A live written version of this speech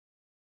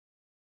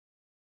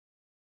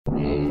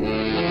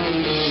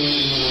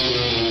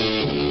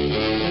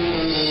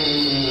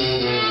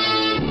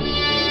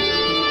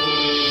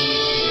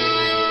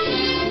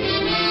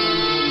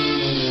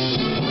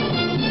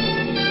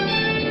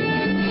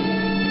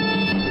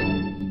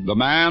The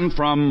Man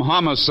from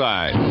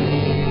Homicide.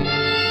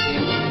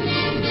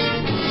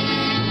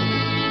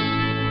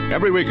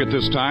 Every week at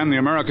this time, the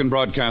American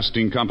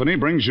Broadcasting Company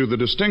brings you the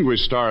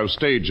distinguished star of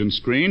stage and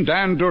screen,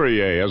 Dan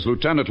Duryea, as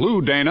Lieutenant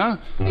Lou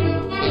Dana,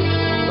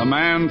 the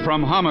Man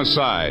from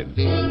Homicide.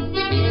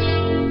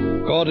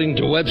 According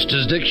to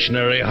Webster's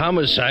dictionary,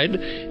 homicide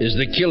is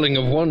the killing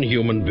of one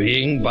human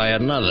being by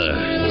another.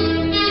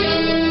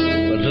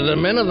 But to the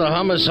men of the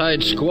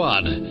Homicide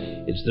Squad,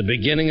 it's the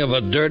beginning of a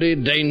dirty,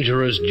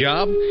 dangerous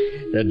job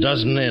that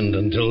doesn't end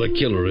until the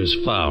killer is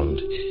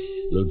found.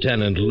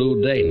 Lieutenant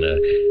Lou Dana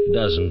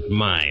doesn't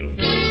mind.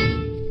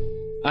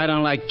 I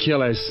don't like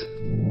killers.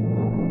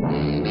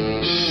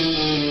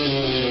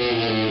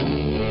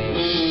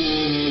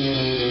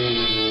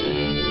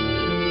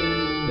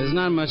 There's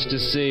not much to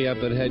see up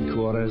at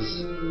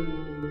headquarters.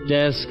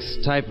 Desks,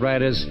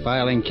 typewriters,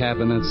 filing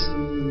cabinets,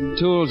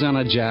 tools on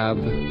a job.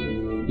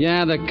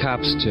 Yeah, the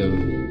cops,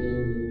 too.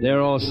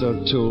 They're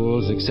also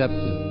tools, except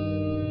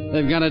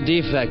they've got a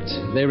defect.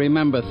 They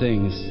remember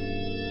things.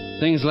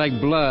 Things like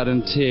blood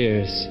and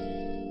tears,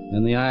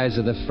 and the eyes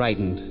of the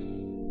frightened,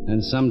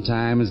 and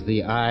sometimes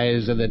the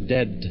eyes of the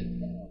dead.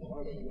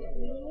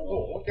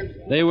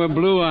 They were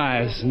blue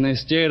eyes, and they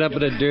stared up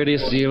at a dirty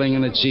ceiling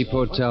in a cheap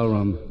hotel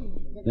room.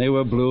 They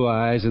were blue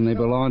eyes, and they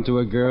belonged to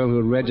a girl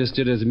who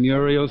registered as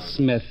Muriel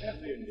Smith.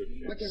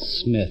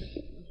 Smith.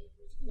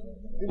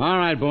 All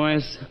right,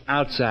 boys.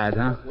 Outside,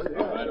 huh?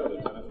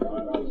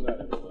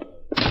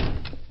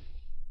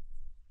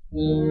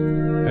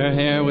 Her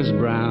hair was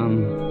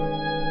brown.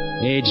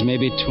 Age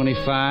maybe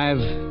 25.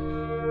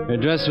 Her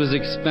dress was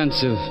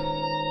expensive,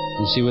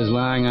 and she was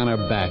lying on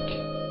her back.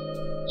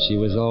 She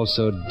was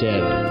also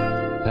dead,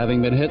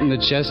 having been hit in the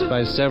chest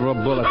by several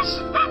bullets.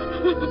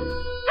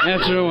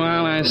 After a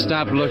while, I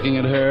stopped looking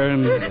at her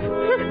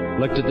and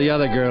looked at the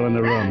other girl in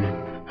the room.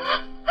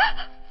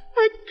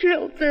 I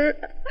killed her.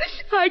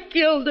 I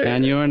killed her.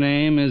 And your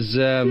name is,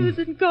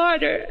 Susan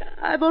Carter.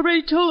 I've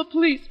already told the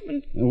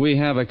policeman. We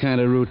have a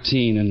kind of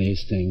routine in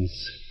these things.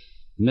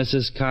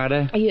 Mrs.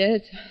 Carter?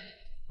 Yes.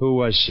 Who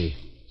was she?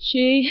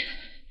 She...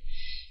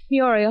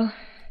 Muriel.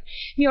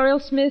 Muriel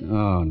Smith.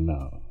 Oh,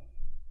 no.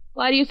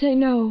 Why do you say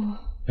no?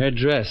 Her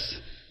dress.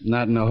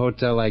 Not in a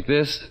hotel like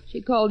this.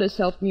 She called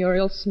herself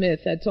Muriel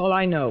Smith. That's all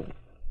I know.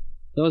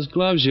 Those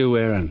gloves you're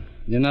wearing,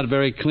 they're not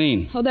very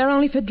clean. Oh, they're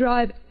only for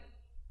driving.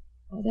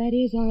 Oh, that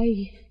is,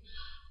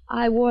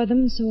 I wore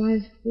them so I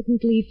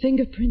wouldn't leave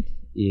fingerprints.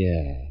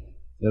 Yeah.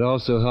 It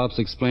also helps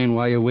explain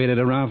why you waited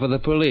around for the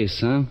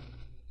police, huh?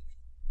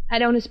 I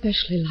don't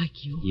especially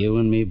like you. You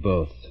and me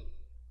both.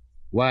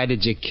 Why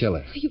did you kill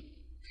her?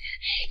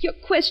 Your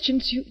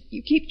questions,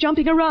 you keep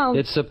jumping around.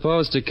 It's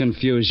supposed to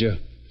confuse you.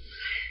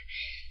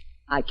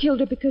 I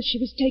killed her because she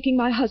was taking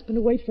my husband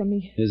away from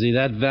me. Is he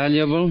that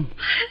valuable?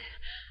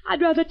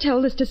 I'd rather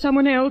tell this to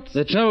someone else.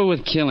 The trouble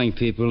with killing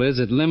people is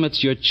it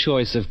limits your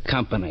choice of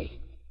company.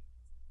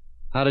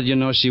 How did you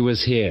know she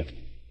was here?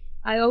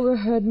 I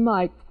overheard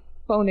Mike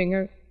phoning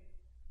her.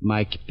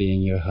 Mike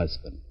being your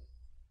husband.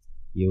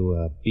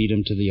 You beat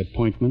him to the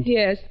appointment?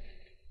 Yes.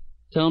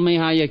 Tell me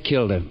how you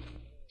killed her.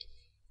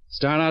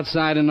 Start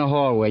outside in the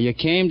hallway. You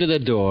came to the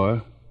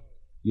door.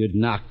 You'd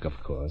knock, of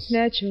course.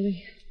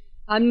 Naturally.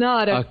 I'm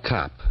not a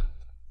cop.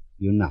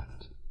 You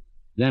knocked.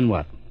 Then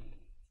what?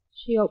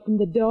 She opened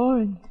the door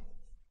and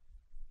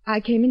I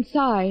came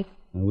inside.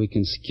 Well, we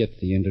can skip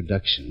the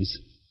introductions.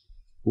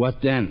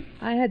 What then?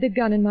 I had the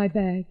gun in my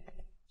bag.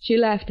 She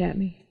laughed at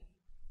me.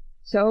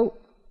 So,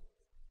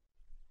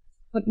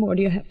 what more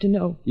do you have to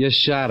know? You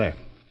shot her.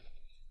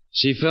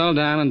 She fell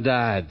down and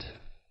died.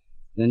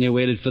 Then you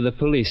waited for the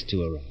police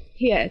to arrive.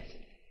 Yes.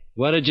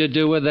 What did you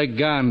do with the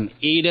gun?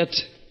 Eat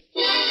it?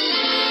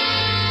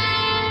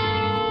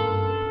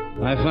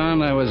 I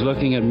found I was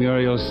looking at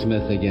Muriel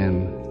Smith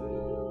again.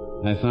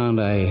 I found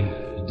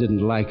I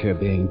didn't like her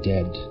being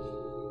dead.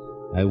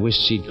 I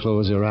wished she'd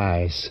close her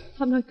eyes.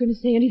 I'm not going to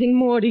say anything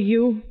more to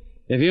you.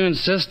 If you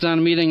insist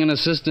on meeting an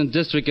assistant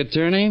district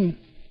attorney,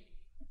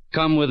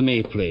 come with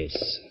me,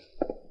 please.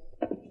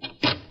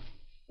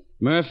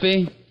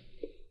 Murphy,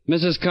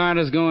 Mrs.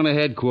 Carter's going to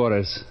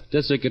headquarters,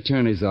 district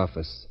attorney's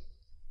office.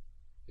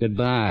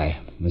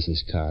 Goodbye,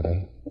 Mrs.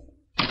 Carter.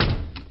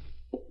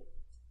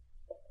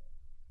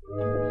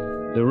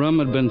 The room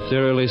had been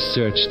thoroughly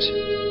searched.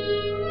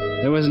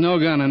 There was no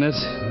gun in it.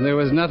 There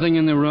was nothing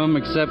in the room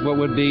except what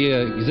would be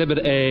Exhibit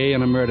A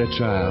in a murder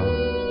trial.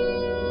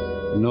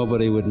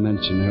 Nobody would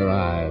mention her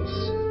eyes.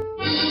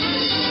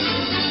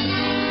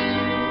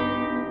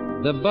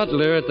 The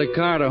butler at the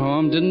Carter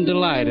home didn't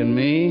delight in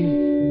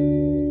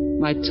me.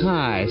 My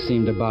tie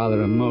seemed to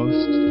bother him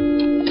most.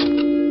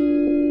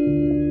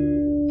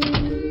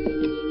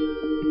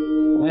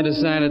 I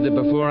decided that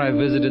before I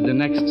visited the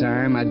next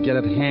time, I'd get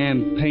it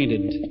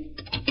hand-painted.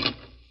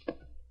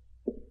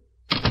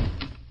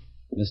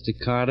 Mr.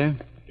 Carter?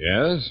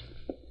 Yes?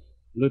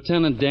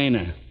 Lieutenant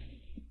Dana.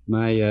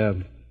 My,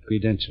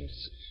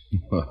 credentials.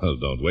 Well,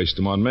 don't waste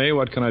them on me.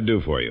 What can I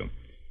do for you?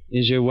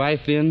 Is your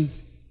wife in?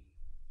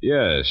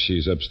 Yes,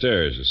 she's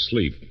upstairs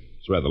asleep.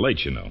 It's rather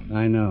late, you know.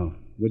 I know.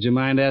 Would you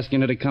mind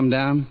asking her to come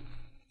down?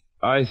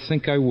 I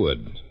think I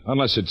would,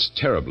 unless it's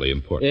terribly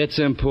important. It's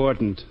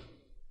important.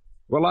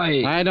 Well,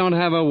 I don't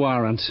have a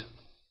warrant.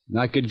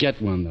 I could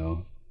get one,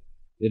 though.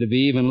 It'd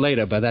be even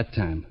later by that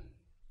time.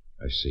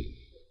 I see.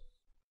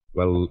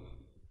 Well,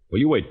 will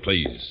you wait,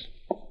 please?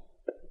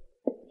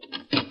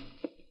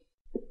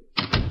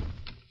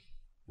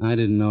 I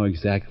didn't know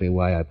exactly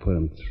why I put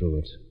him through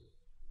it.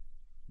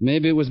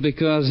 Maybe it was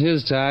because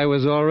his tie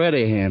was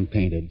already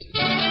hand-painted.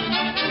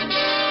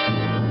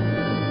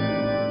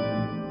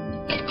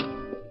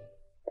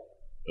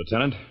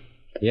 Lieutenant?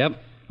 Yep.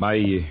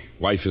 My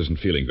wife isn't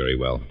feeling very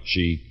well.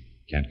 She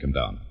can't come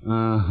down.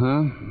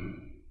 Uh-huh.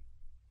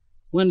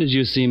 When did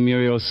you see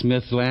Muriel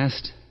Smith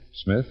last?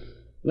 Smith?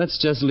 Let's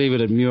just leave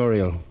it at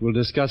Muriel. We'll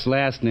discuss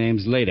last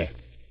names later.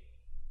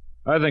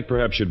 I think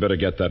perhaps you'd better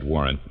get that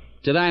warrant.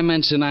 Did I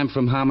mention I'm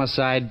from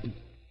Homicide?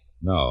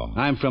 No.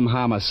 I'm from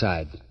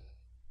Homicide.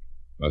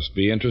 Must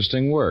be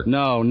interesting work.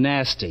 No,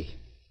 nasty.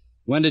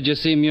 When did you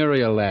see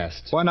Muriel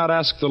last? Why not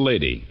ask the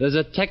lady? There's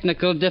a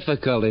technical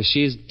difficulty.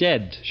 She's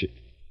dead.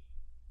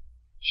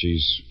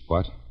 She's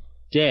what?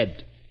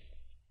 Dead.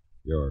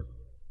 You're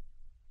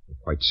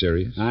quite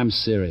serious? I'm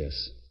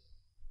serious.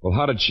 Well,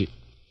 how did she...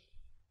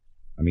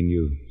 I mean,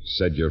 you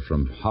said you're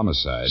from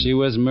Homicide. She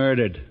was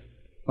murdered.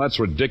 That's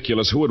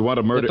ridiculous. Who would want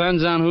to murder...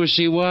 Depends on who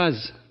she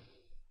was.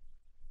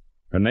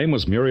 Her name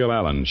was Muriel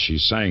Allen. She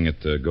sang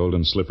at the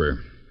Golden Slipper.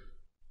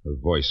 Her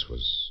voice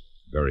was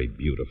very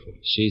beautiful.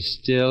 She's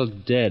still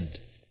dead.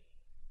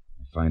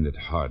 I find it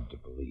hard to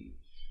believe.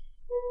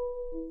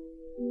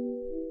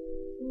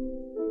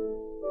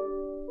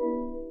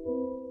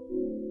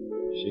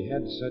 She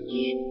had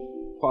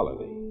such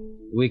quality.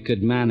 We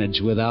could manage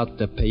without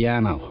the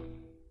piano.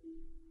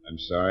 I'm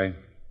sorry.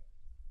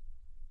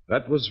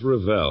 That was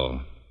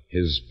Ravel,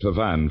 his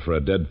pavan for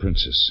a dead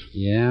princess.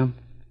 Yeah?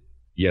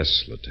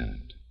 Yes,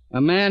 Lieutenant. A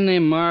man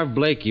named Marv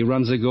Blakey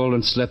runs the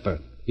Golden Slipper.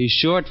 He's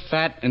short,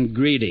 fat, and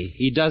greedy.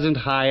 He doesn't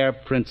hire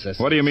princesses.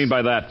 What do you mean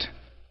by that?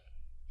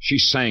 She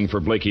sang for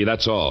Blakey,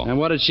 that's all. And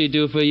what did she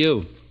do for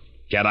you?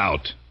 Get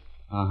out.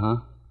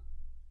 Uh-huh.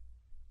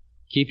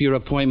 Keep your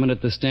appointment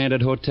at the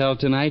Standard Hotel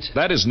tonight?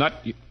 That is not...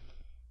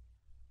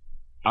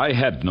 I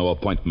had no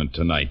appointment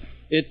tonight.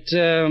 It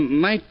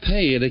might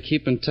pay you to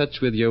keep in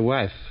touch with your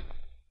wife.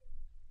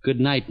 Good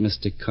night,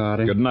 Mr.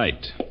 Carter. Good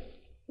night.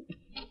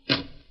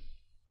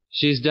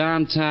 She's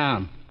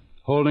downtown,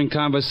 holding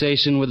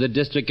conversation with the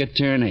district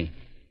attorney.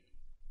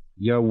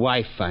 Your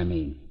wife, I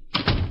mean.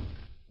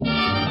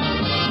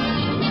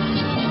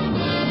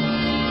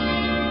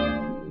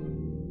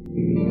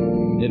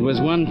 It was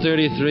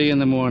 1:33 in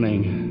the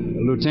morning.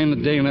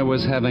 Lieutenant Dana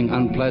was having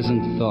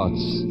unpleasant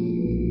thoughts.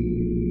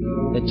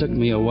 It took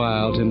me a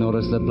while to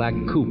notice the black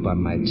coupe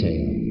on my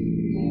tail.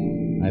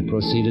 I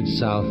proceeded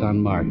south on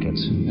Market,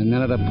 and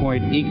then at a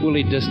point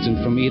equally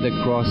distant from either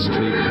cross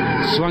street,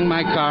 swung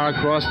my car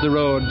across the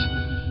road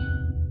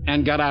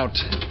and got out.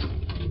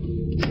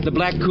 The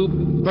black coupe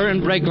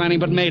burned brake lining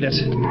but made it.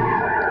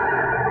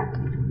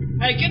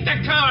 Hey, get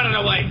that car out of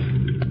the way.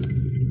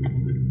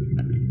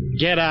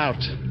 Get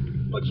out.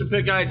 What's the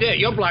big idea?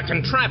 You're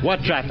blocking traffic.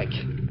 What traffic?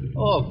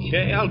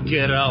 Okay, I'll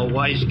get out,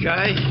 wise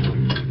guy.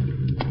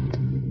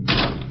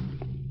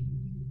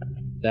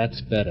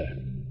 That's better.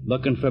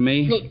 Looking for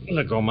me?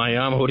 Let go of my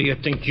arm. Who do you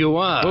think you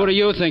are? Who do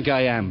you think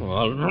I am?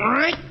 All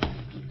right.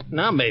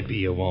 Now maybe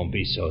you won't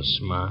be so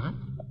smart.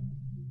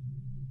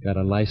 Got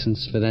a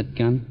license for that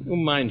gun? You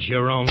mind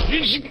your own.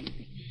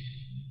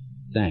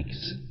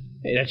 Thanks.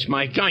 Hey, that's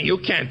my gun. You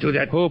can't do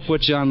that. Who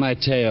put you on my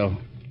tail?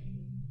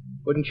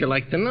 Wouldn't you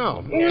like to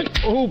know?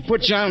 Who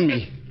put you on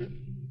me?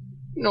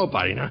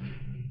 Nobody, now.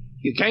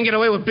 You can't get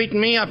away with beating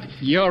me up.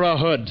 You're a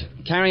hood,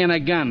 carrying a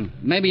gun.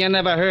 Maybe you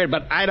never heard,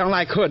 but I don't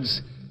like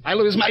hoods. I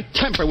lose my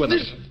temper with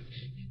it.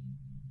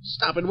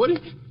 Stop it, would you?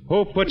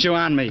 Who put you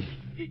on me?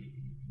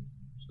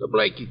 Mr.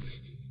 Blakey.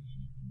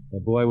 The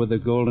boy with the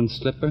golden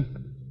slipper?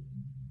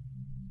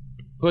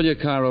 Pull your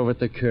car over at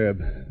the curb.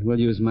 We'll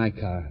use my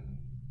car.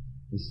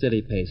 The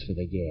city pays for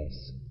the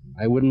gas.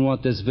 I wouldn't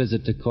want this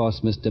visit to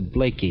cost Mr.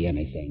 Blakey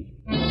anything.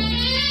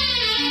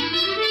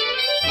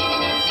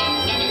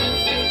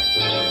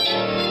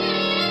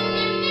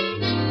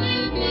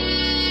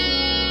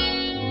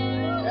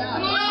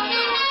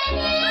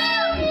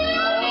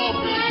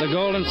 The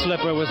Golden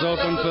Slipper was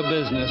open for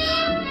business.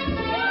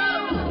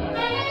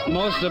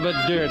 Most of it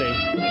dirty.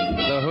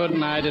 The hood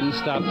and I didn't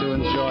stop to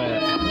enjoy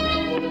it.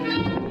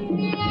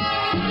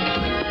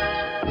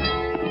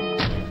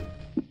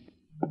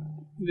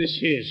 This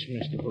here's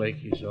Mr.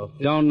 Blakey's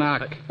office. Don't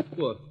knock.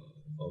 What?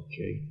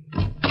 Okay.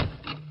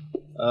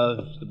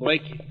 Mr.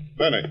 Blakey.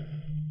 Benny,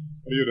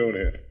 what are you doing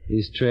here?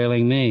 He's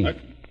trailing me.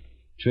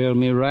 Trailed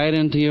me right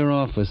into your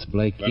office,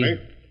 Blakey. Benny?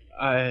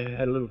 I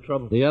had a little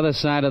trouble. The other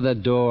side of the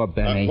door,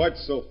 Benny. Not quite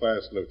so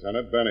fast,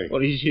 Lieutenant. Benny. Well,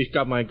 he's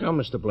got my gun,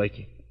 Mr.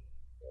 Blakey.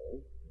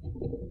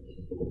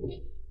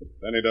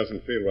 Benny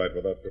doesn't feel right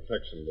without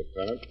protection,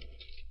 Lieutenant.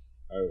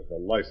 I have a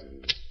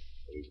license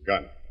for his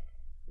gun.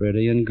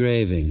 Pretty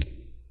engraving.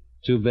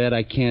 Too bad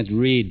I can't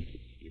read.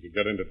 You could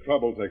get into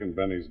trouble taking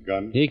Benny's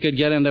gun. He could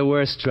get into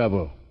worse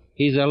trouble.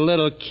 He's a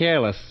little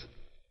careless.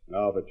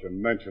 Now that you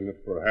mention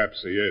it,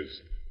 perhaps he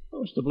is.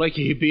 Oh, Mr.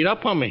 Blakey, he beat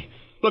up on me.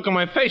 Look at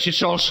my face.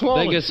 It's all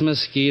swollen. Biggest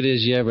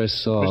mosquitoes you ever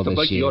saw Mr. this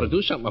Blakey, year. you ought to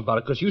do something about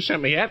it, because you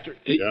sent me after...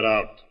 Get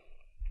out.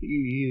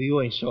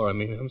 You ain't sorry,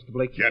 Mr.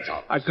 Blakey. Get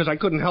out. Because I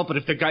couldn't help it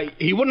if the guy...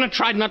 He wouldn't have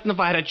tried nothing if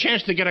I had a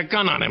chance to get a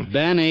gun on him.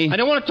 Benny. I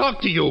don't want to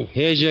talk to you.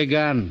 Here's your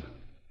gun.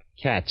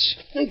 Catch.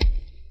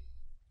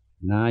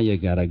 Now you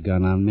got a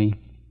gun on me.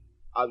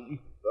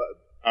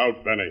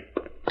 Out, Benny.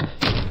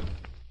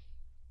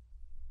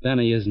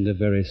 Benny isn't a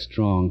very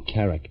strong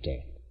character.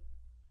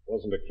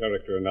 Wasn't a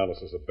character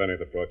analysis of Benny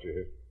that brought you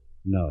here?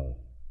 No.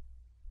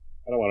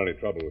 I don't want any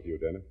trouble with you,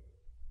 Denny.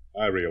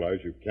 I realize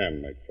you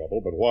can make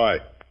trouble, but why?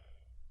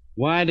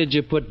 Why did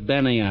you put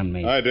Benny on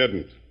me? I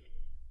didn't.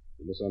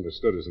 You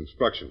misunderstood his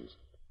instructions.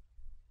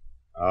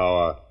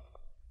 Now,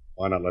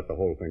 why not let the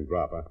whole thing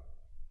drop, huh?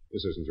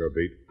 This isn't your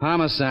beat.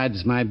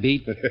 Homicide's my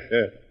beat.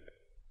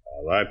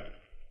 All right.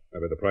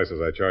 Maybe the prices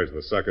I charge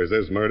the suckers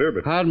is murder,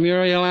 but... How'd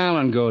Muriel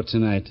Allen go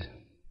tonight?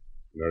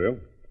 Muriel?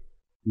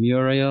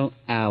 Muriel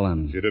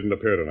Allen. She didn't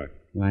appear tonight.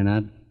 Why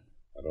not?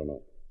 I don't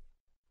know.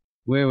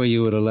 Where were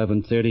you at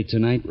 11:30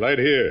 tonight? Right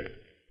here.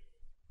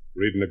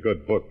 Reading a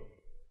good book.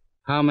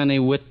 How many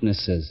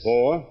witnesses?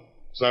 4?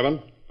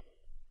 7?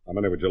 How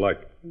many would you like?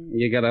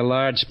 You got a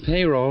large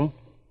payroll.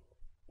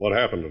 What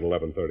happened at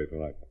 11:30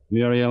 tonight?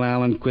 Muriel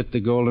Allen quit the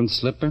Golden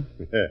Slipper.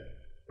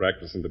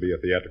 Practicing to be a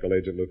theatrical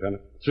agent,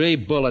 Lieutenant? 3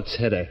 bullets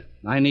hit her.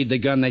 I need the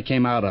gun they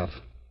came out of.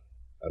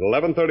 At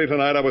 11:30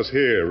 tonight, I was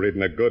here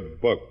reading a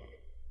good book.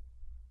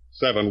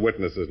 7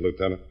 witnesses,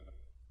 Lieutenant.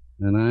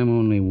 And I'm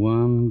only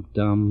one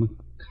dumb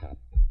cop.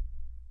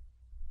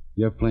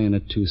 You're playing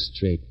it too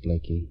straight,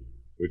 Blakey.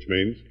 Which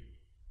means?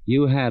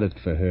 You had it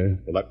for her.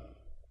 Well, that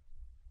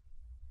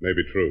may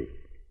be true.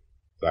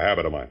 It's a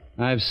habit of mine.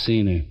 I've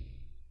seen her.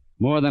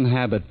 More than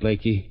habit,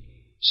 Blakey.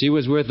 She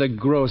was worth a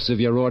gross of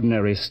your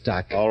ordinary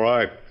stock. All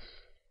right.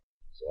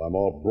 So I'm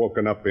all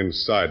broken up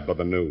inside by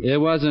the news. It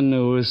wasn't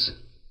news.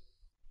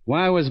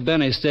 Why was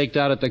Benny staked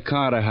out at the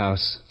Carter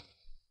house?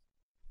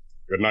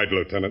 Good night,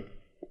 Lieutenant.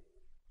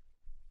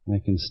 I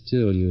can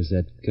still use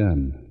that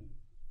gun.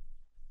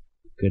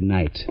 Good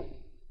night.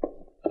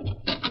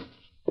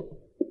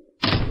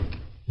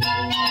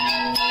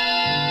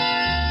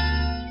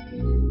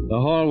 The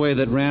hallway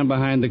that ran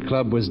behind the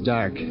club was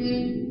dark.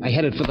 I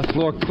headed for the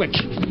floor quick,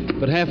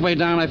 but halfway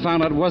down I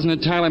found out it wasn't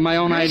entirely my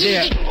own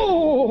idea.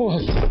 Oh!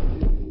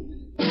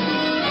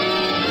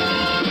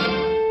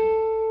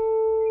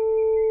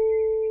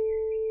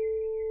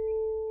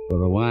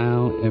 For a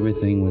while,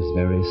 everything was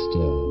very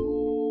still.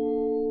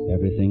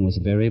 Everything was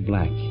very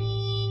black.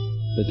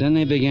 But then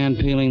they began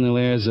peeling the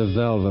layers of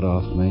velvet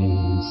off me,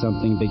 and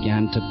something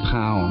began to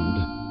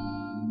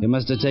pound. It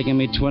must have taken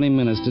me 20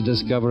 minutes to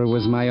discover it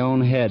was my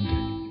own head.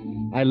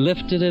 I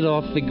lifted it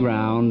off the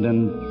ground,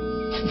 and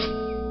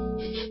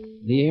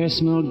the air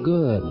smelled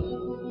good,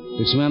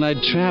 which meant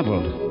I'd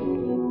traveled.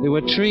 There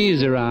were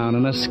trees around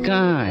and a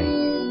sky.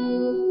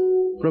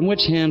 From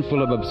which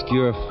handful of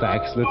obscure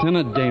facts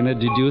Lieutenant Dana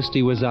deduced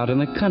he was out in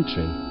the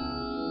country.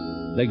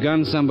 The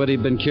gun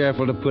somebody'd been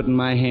careful to put in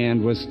my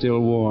hand was still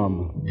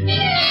warm.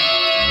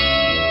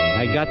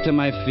 I got to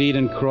my feet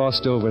and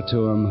crossed over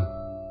to him.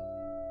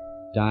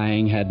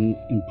 Dying hadn't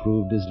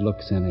improved his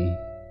looks any.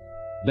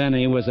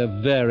 Benny was a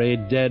very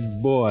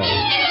dead boy.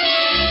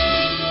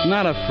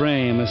 Not a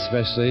frame,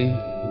 especially.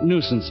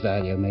 Nuisance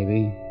value,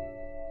 maybe.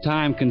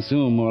 Time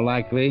consumed, more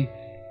likely.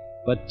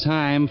 But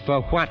time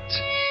for what?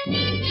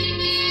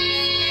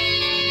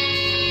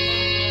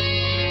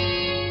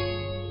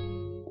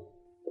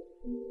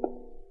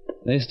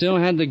 They still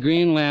had the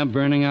green lamp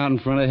burning out in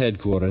front of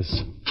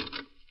headquarters.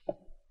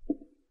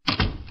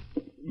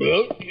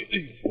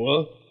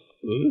 What?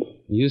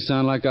 You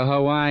sound like a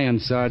Hawaiian,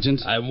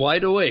 Sergeant. I'm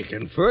wide awake,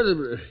 and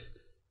further...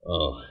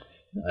 Oh,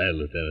 hi,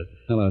 Lieutenant.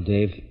 Hello,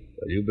 Dave.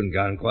 Well, you've been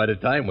gone quite a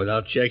time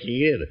without checking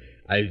in.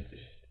 Hey,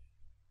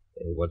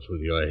 what's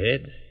with your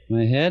head?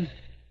 My head?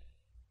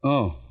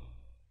 Oh.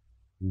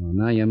 Well,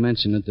 now you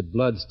mention it, the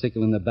blood's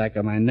tickling the back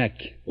of my neck.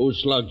 Who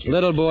slugged you?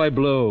 Little boy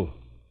Blue.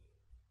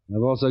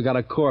 I've also got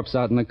a corpse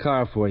out in the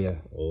car for you.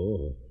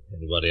 Oh,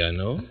 anybody I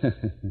know?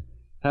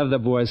 Have the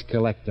boys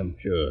collect them.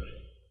 Sure.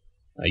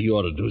 Now, you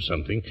ought to do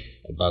something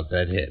about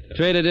that head.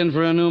 Trade it in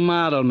for a new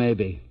model,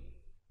 maybe.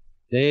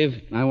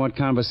 Dave, I want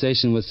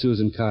conversation with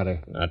Susan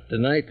Carter. Not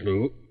tonight,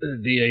 Lou. The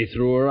DA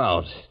threw her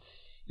out.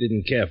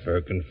 Didn't care for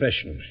her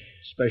confession,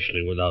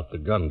 especially without the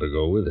gun to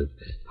go with it.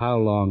 How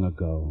long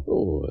ago?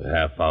 Oh, a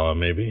half hour,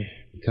 maybe.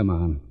 Come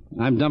on.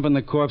 I'm dumping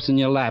the corpse in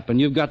your lap, and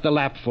you've got the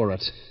lap for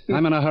it.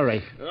 I'm in a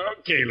hurry.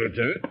 Okay,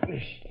 Lieutenant.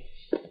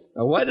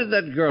 Now, why did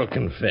that girl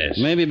confess?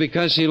 Maybe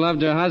because she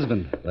loved her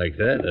husband. Like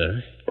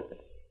that,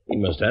 He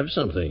must have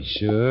something.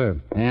 Sure.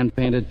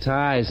 Hand-painted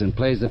ties and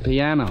plays the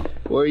piano.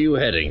 Where are you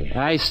heading?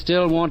 I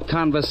still want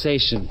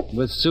conversation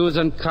with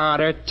Susan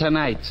Carter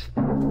tonight.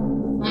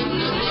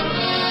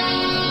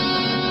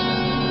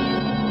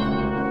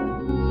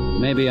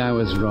 Maybe I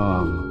was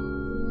wrong.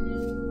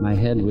 My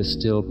head was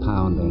still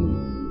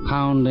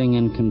pounding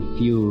and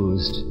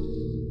confused.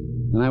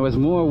 And I was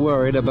more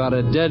worried about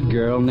a dead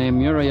girl named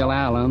Muriel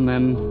Allen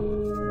than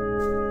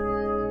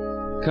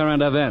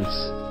current events.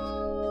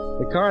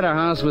 The Carter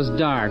house was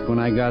dark when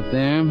I got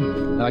there.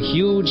 A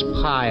huge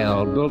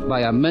pile built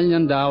by $1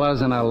 million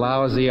and a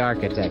lousy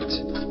architect.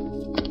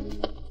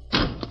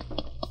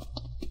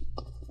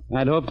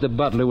 I'd hoped the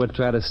butler would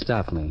try to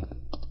stop me.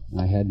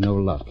 I had no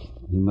luck.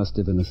 He must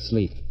have been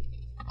asleep.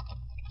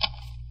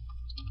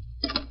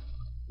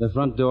 The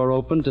front door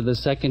opened to the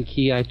second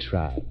key I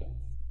tried.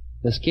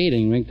 The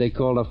skating rink they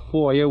called a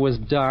foyer was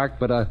dark,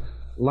 but a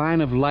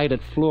line of light at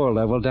floor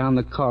level down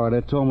the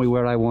corridor told me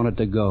where I wanted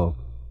to go.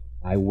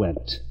 I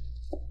went.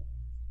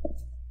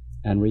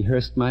 And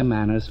rehearsed my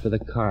manners for the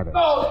Carters.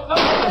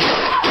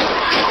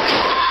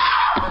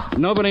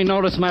 Nobody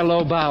noticed my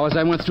low bow as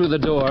I went through the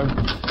door.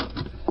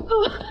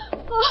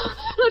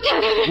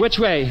 Lieutenant! Which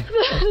way?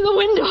 The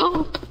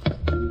window.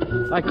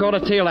 I caught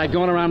a taillight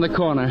going around the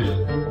corner.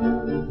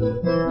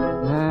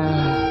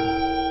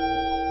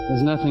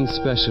 There's nothing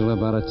special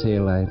about a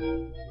taillight.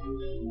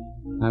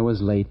 I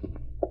was late.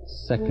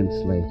 Seconds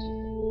late.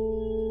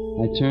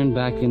 I turned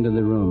back into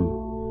the room.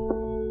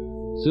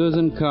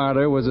 Susan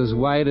Carter was as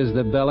white as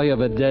the belly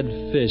of a dead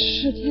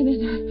fish.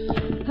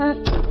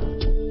 Lieutenant,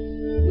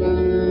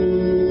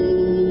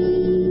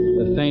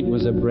 The faint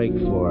was a break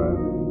for her.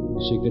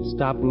 She could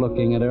stop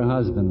looking at her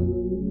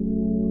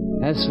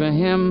husband. As for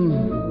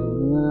him,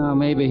 well,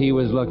 maybe he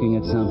was looking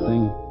at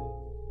something,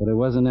 but it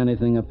wasn't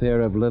anything a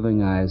pair of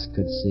living eyes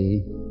could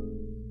see.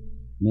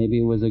 Maybe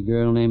it was a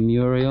girl named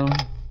Muriel.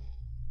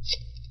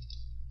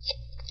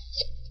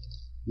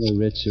 The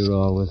rich are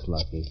always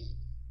lucky.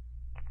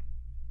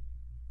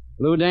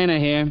 Lou Dana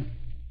here.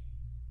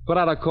 Put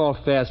out a call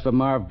fast for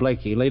Marv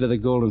Blakey, late of the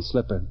Golden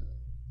Slipper.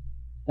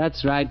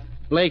 That's right,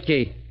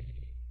 Blakey.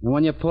 And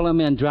when you pull him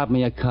in, drop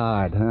me a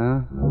card,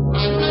 huh?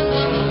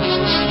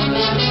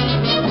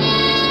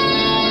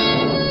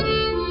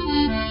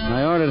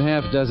 I ordered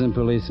half dozen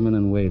policemen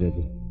and waited.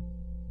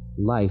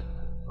 Life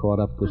caught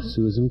up with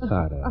Susan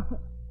Carter.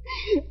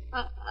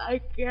 I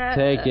can't.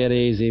 Take it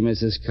easy,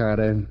 Mrs.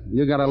 Carter.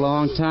 You got a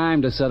long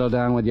time to settle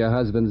down with your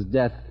husband's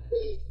death.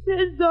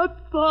 It's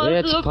not possible.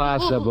 It's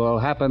possible.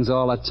 Happens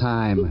all the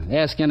time.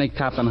 Ask any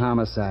cop in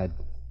homicide.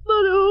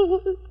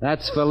 But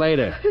That's for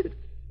later.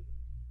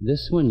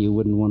 This one you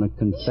wouldn't want to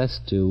confess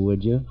to,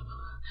 would you?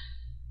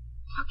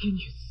 how can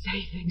you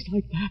say things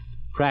like that?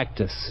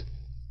 Practice.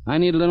 I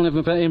need a little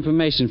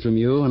information from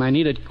you, and I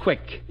need it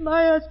quick.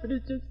 My husband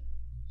is just...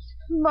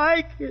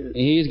 Mike is...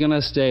 He's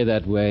gonna stay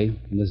that way,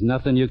 and there's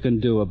nothing you can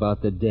do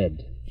about the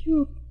dead.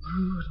 You're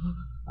brutal.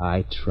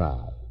 I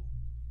try.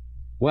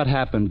 What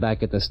happened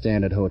back at the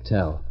Standard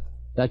Hotel?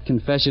 That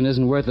confession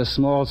isn't worth a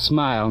small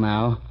smile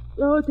now.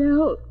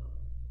 Rodell,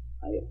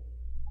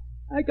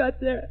 I got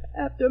there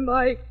after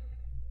Mike.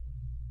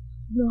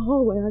 In the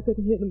hallway, I could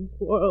hear them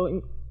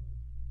quarreling.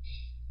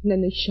 And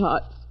then they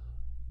shot.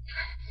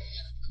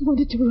 I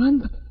wanted to run,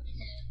 but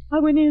I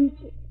went in.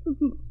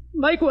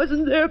 Mike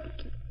wasn't there.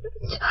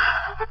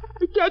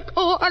 I can't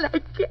go on. I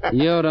can't.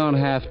 You don't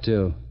have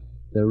to.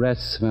 The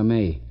rest's for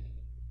me.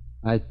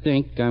 I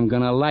think I'm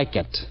gonna like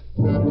it.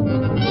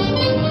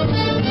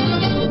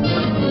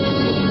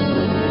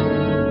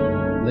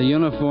 The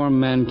uniformed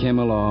men came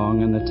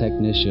along, and the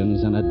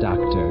technicians, and a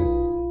doctor.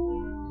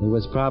 It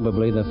was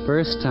probably the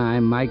first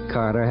time Mike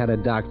Carter had a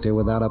doctor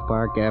without a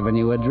Park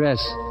Avenue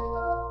address.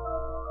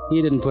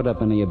 He didn't put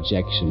up any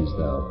objections,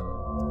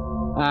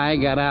 though. I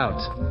got out,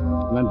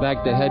 went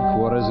back to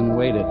headquarters, and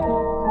waited.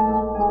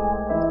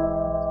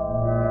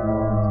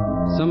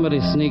 Somebody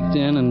sneaked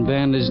in and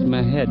bandaged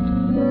my head.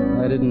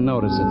 I didn't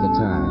notice at the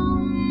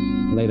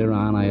time. Later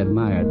on, I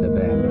admired the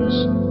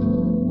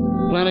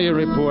bandage. Plenty of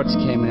reports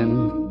came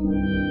in.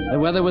 The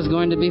weather was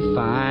going to be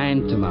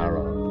fine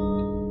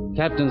tomorrow.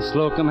 Captain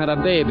Slocum had a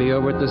baby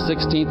over at the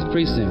 16th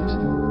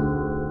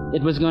Precinct.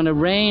 It was going to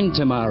rain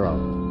tomorrow.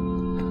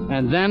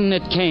 And then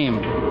it came.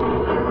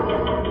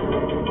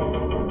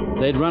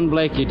 They'd run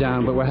Blakey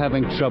down, but were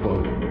having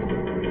trouble.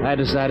 I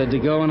decided to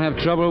go and have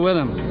trouble with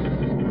him.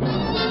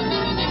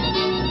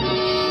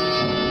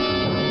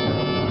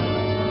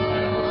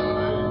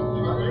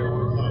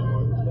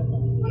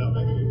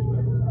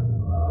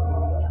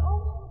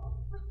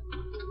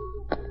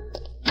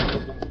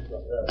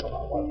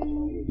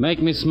 Make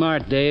me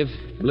smart, Dave.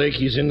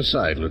 Blakey's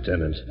inside,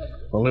 Lieutenant.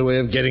 Only way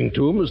of getting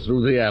to him is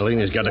through the alley,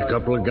 and he's got a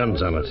couple of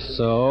guns on it.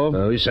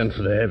 So? We sent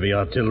for the heavy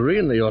artillery,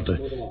 and they ought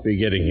to be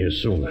getting here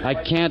soon.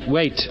 I can't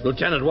wait.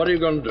 Lieutenant, what are you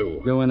going to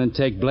do? Go in and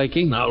take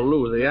Blakey? Now,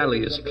 Lou, the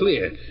alley is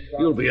clear.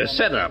 You'll be a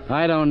setup.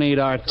 I don't need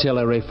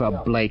artillery for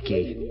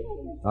Blakey.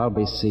 I'll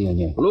be seeing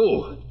you.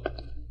 Lou!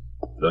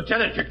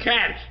 Lieutenant, you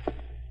can't.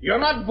 You're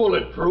not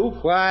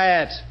bulletproof.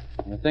 Quiet.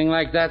 A thing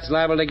like that's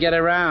liable to get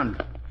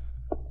around.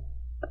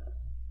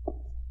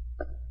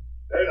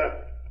 Dana,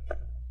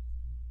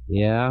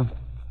 Yeah?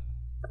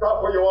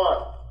 stop where you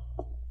are.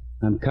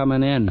 I'm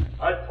coming in.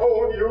 I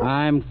told you.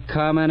 I'm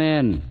coming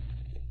in.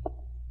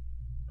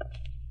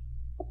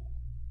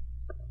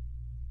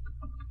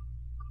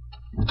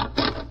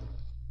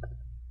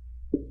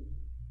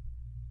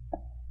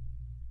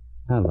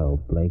 Hello,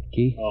 Blake.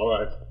 Blakey. All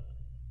right.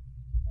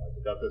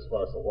 You got this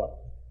far, so what?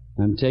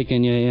 I'm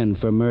taking you in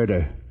for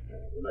murder. Yeah,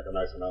 you make a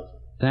nice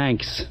announcement.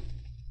 Thanks.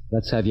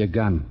 Let's have your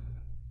gun.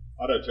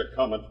 Why don't you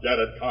come and get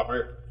it,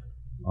 copper?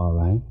 All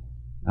right.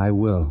 I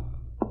will.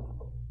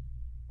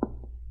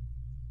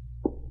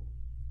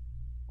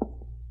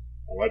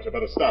 All right, you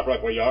better stop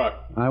right where you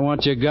are. I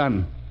want your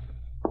gun.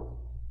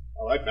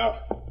 All right, now.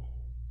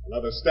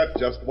 Another step,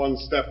 just one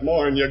step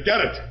more, and you get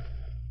it.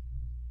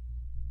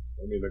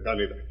 Don't mean the gun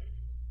either.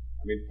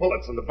 I mean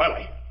bullets in the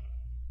belly.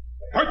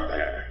 They hurt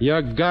there.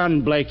 Your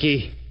gun,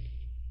 Blakey.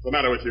 What's the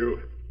matter with you?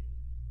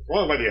 What's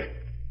wrong with you?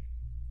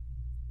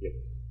 You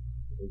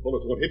think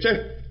bullets won't hit you?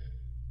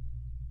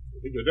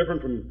 You think you're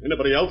different from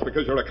anybody else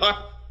because you're a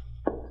cop?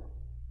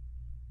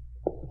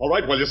 All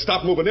right, well, you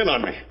stop moving in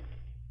on me.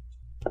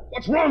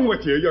 What's wrong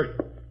with you? You're...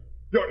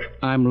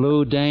 I'm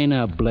Lou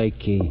Dana,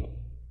 Blakey.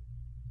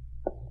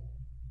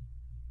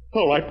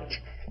 All right.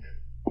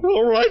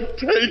 All right,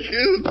 take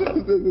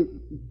it.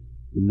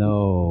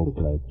 No,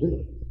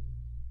 Blakey.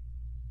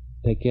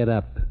 Pick it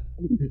up.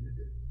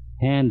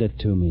 Hand it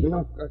to me.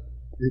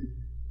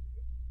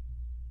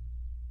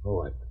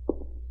 All right.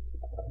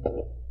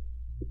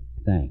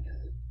 Thanks.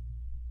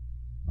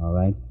 All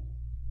right.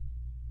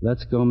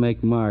 Let's go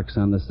make marks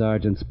on the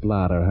sergeant's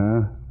blotter,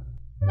 huh?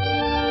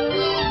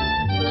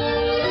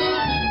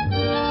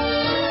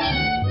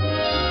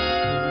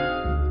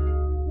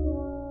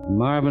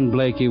 Marvin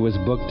Blakey was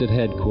booked at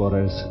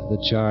headquarters, the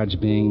charge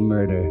being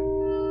murder.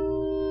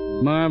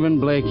 Marvin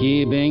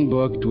Blakey, being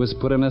booked, was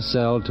put in a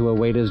cell to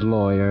await his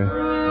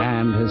lawyer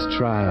and his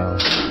trial.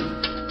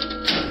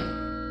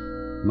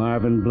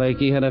 Marvin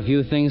Blakey had a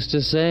few things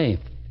to say.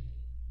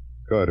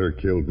 Carter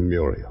killed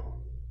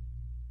Muriel.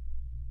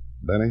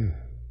 Benny,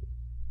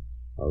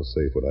 how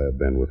safe would I have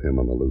been with him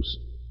on the loose?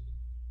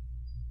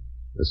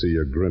 I see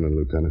you're grinning,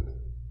 Lieutenant.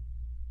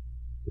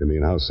 You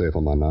mean how safe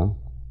am I now?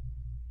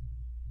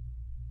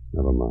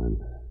 Never mind.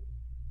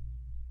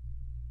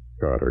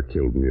 Carter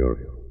killed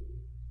Muriel.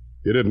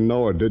 You didn't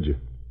know her, did you?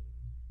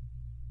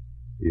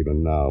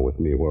 Even now, with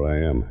me where I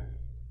am,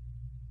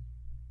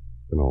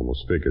 I can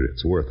almost figure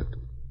it's worth it.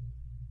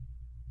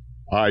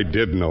 I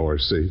did know her,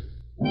 see?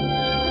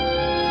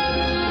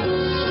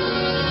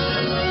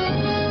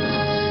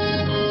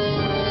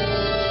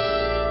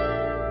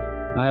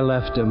 I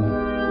left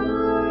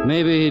him.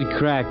 Maybe he'd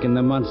crack in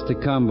the months to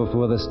come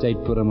before the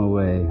state put him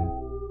away.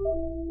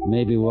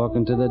 Maybe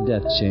walking to the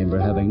death chamber,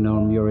 having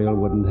known Muriel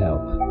wouldn't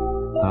help.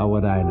 How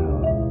would I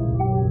know?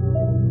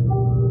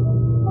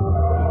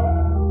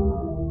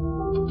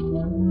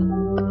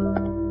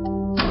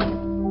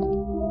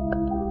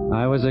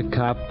 I was a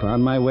cop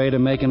on my way to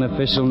make an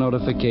official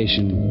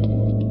notification.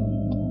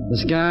 The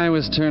sky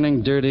was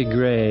turning dirty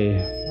gray.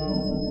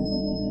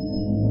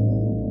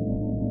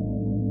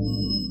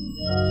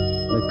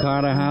 The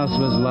Carter house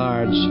was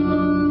large.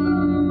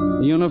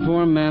 The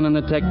uniformed men and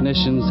the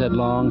technicians had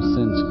long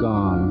since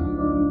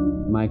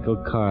gone. Michael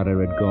Carter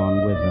had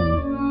gone with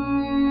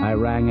them. I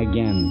rang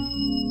again.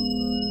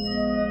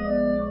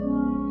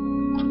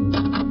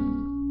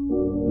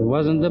 It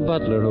wasn't the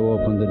butler who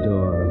opened the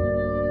door.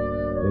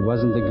 It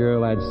wasn't the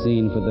girl I'd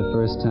seen for the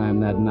first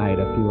time that night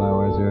a few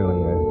hours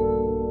earlier.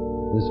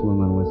 This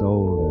woman was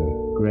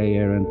older,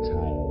 grayer, and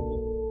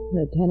tired.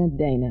 Lieutenant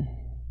Dana.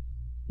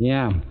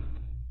 Yeah.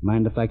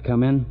 Mind if I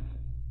come in?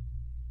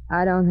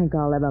 I don't think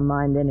I'll ever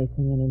mind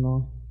anything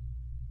anymore.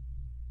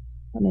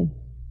 Come in.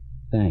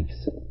 Thanks.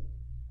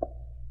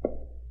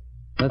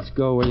 Let's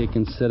go where you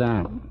can sit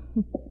down.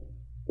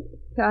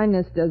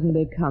 Kindness doesn't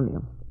become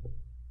you.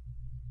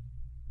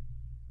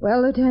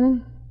 Well,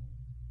 Lieutenant?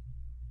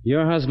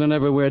 Your husband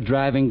ever wear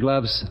driving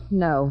gloves?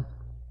 No.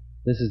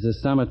 This is the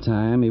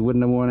summertime. He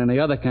wouldn't have worn any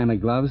other kind of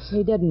gloves.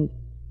 He didn't.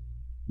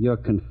 Your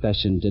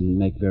confession didn't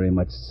make very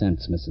much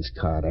sense, Mrs.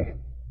 Carter.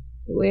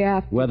 We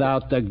have to...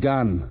 Without the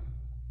gun.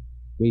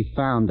 We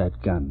found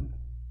that gun.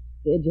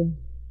 Did you?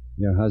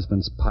 Your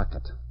husband's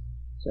pocket.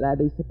 Should I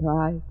be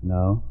surprised?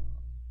 No.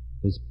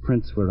 His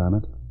prints were on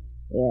it.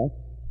 Yes.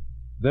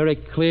 Very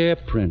clear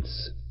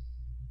prints.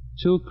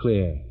 Too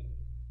clear.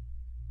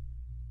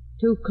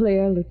 Too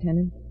clear,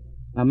 Lieutenant.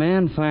 A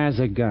man fires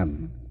a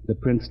gun. The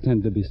prints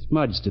tend to be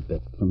smudged a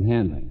bit from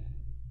handling.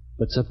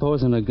 But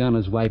supposing a gun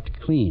is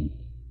wiped clean,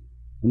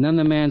 and then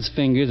the man's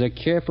fingers are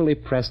carefully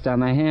pressed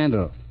on the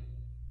handle,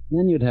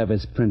 then you'd have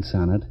his prints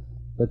on it,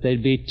 but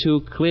they'd be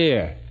too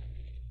clear.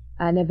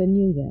 I never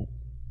knew that.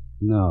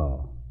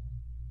 No.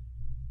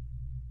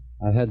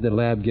 I had the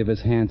lab give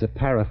his hands a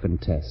paraffin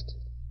test.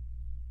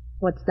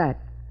 What's that?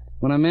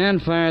 When a man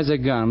fires a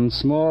gun,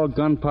 small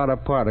gunpowder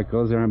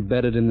particles are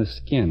embedded in the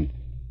skin.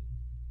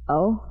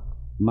 Oh?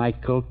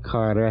 Michael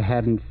Carter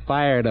hadn't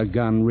fired a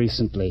gun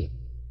recently.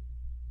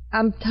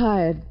 I'm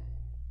tired.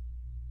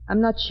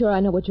 I'm not sure I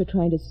know what you're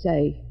trying to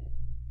say.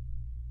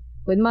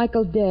 With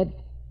Michael dead,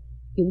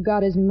 you've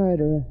got his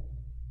murderer.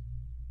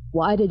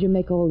 Why did you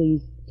make all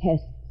these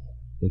tests?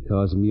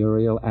 Because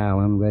Muriel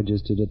Allen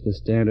registered at the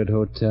Standard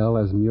Hotel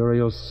as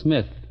Muriel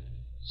Smith.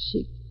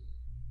 She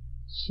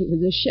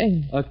was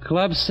ashamed. A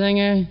club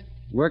singer?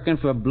 Working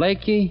for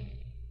Blakey?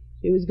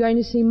 She was going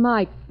to see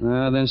Mike.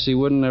 Then she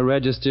wouldn't have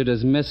registered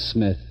as Miss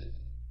Smith.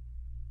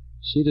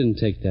 She didn't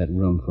take that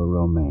room for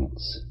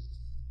romance.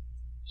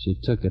 She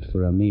took it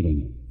for a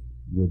meeting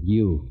with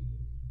you.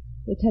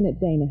 Lieutenant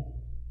Dana,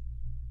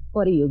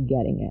 what are you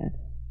getting at?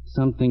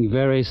 Something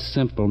very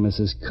simple,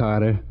 Mrs.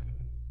 Carter.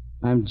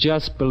 I'm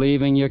just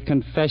believing your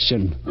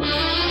confession.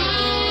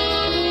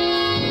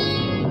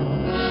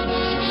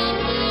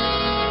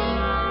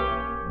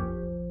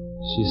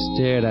 She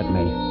stared at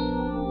me.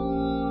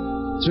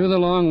 Through the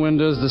long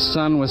windows, the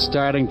sun was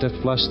starting to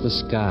flush the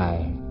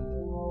sky.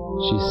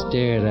 She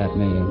stared at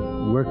me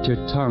and worked her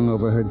tongue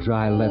over her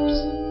dry lips.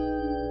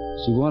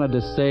 She wanted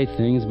to say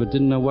things, but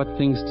didn't know what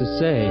things to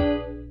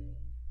say.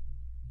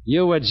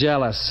 You were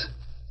jealous.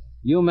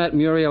 You met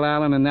Muriel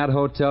Allen in that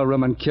hotel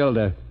room and killed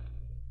her.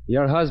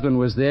 Your husband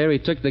was there. He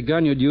took the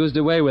gun you'd used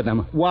away with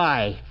him.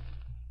 Why?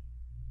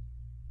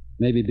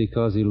 Maybe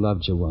because he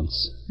loved you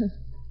once.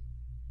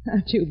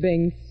 Aren't you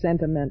being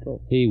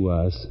sentimental? He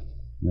was.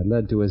 It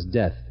led to his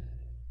death.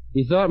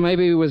 He thought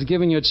maybe he was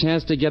giving you a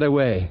chance to get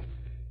away.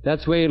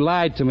 That's why he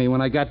lied to me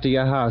when I got to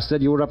your house.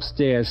 Said you were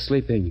upstairs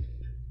sleeping.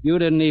 You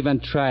didn't even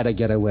try to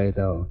get away,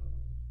 though.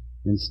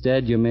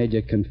 Instead, you made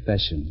your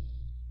confession.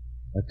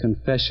 A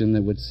confession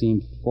that would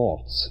seem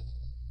false.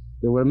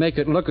 That would make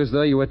it look as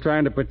though you were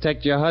trying to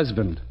protect your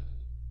husband.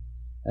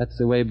 That's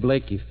the way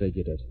Blakey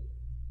figured it.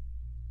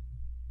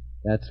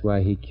 That's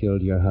why he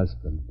killed your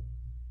husband.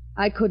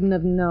 I couldn't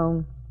have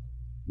known.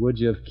 Would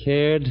you have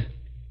cared?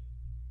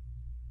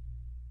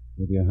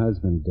 With your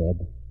husband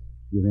dead,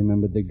 you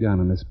remembered the gun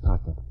in his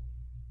pocket.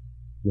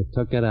 You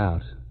took it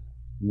out,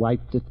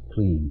 wiped it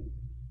clean,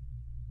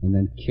 and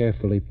then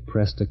carefully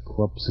pressed a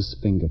corpse's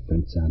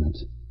fingerprints on it.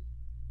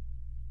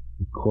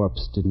 The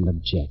corpse didn't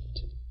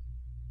object.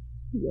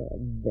 You're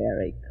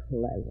very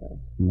clever.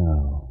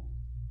 No.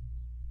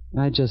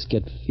 I just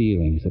get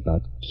feelings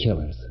about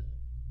killers.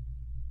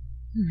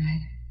 All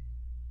right.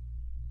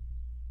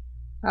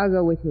 I'll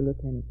go with you,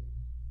 Lieutenant.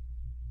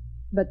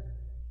 But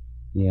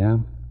Yeah?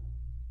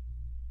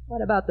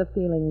 what about the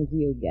feelings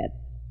you get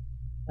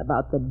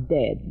about the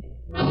dead?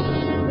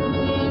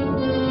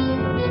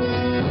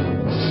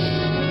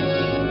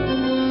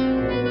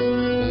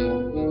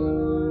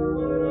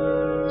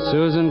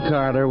 Susan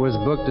Carter was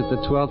booked at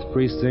the 12th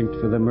Precinct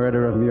for the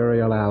murder of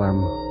Muriel Allen.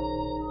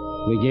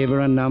 We gave her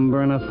a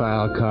number and a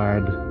file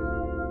card,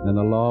 and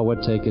the law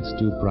would take its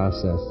due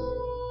process.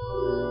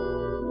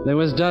 There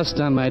was dust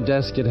on my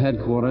desk at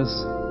headquarters.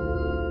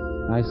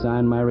 I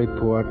signed my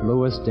report,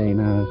 Louis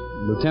Dana,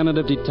 Lieutenant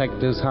of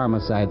Detectives,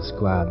 Homicide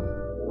Squad.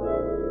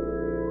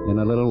 In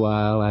a little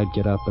while, I'd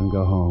get up and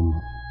go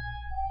home.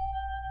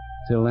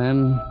 Till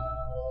then,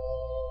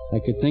 I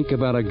could think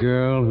about a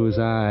girl whose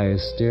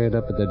eyes stared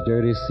up at the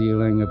dirty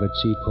ceiling of a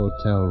cheap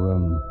hotel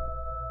room.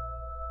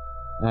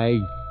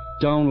 I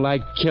don't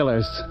like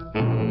killers.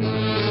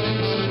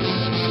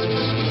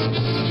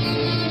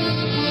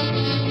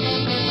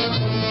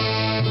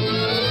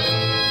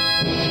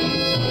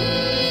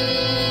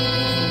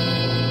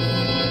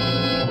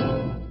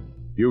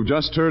 You've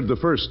just heard the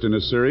first in a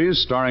series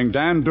starring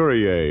Dan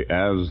Duryea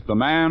as the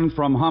man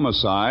from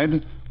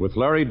Homicide, with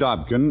Larry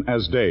Dobkin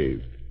as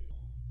Dave.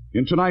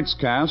 In tonight's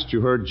cast, you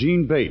heard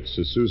Gene Bates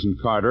as Susan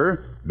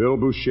Carter, Bill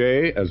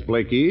Boucher as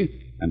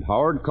Blakey, and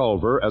Howard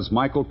Culver as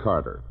Michael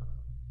Carter.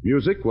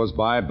 Music was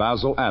by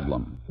Basil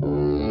Adlam.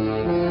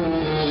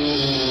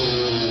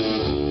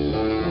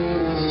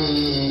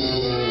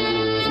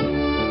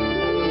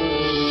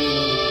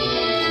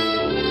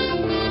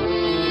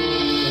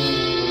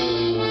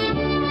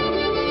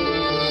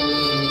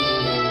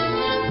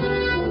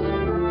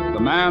 The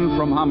Man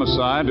from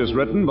Homicide is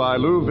written by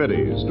Lou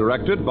Vittes,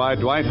 directed by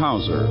Dwight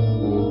Hauser.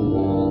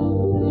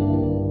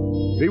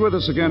 Be with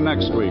us again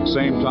next week,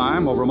 same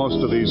time, over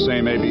most of these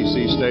same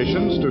ABC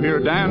stations, to hear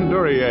Dan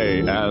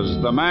Duryea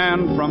as the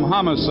Man from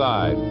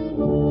Homicide.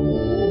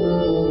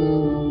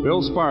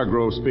 Bill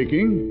Spargrow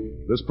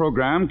speaking. This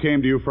program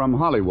came to you from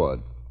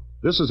Hollywood.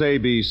 This is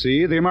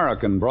ABC, the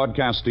American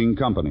Broadcasting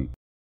Company.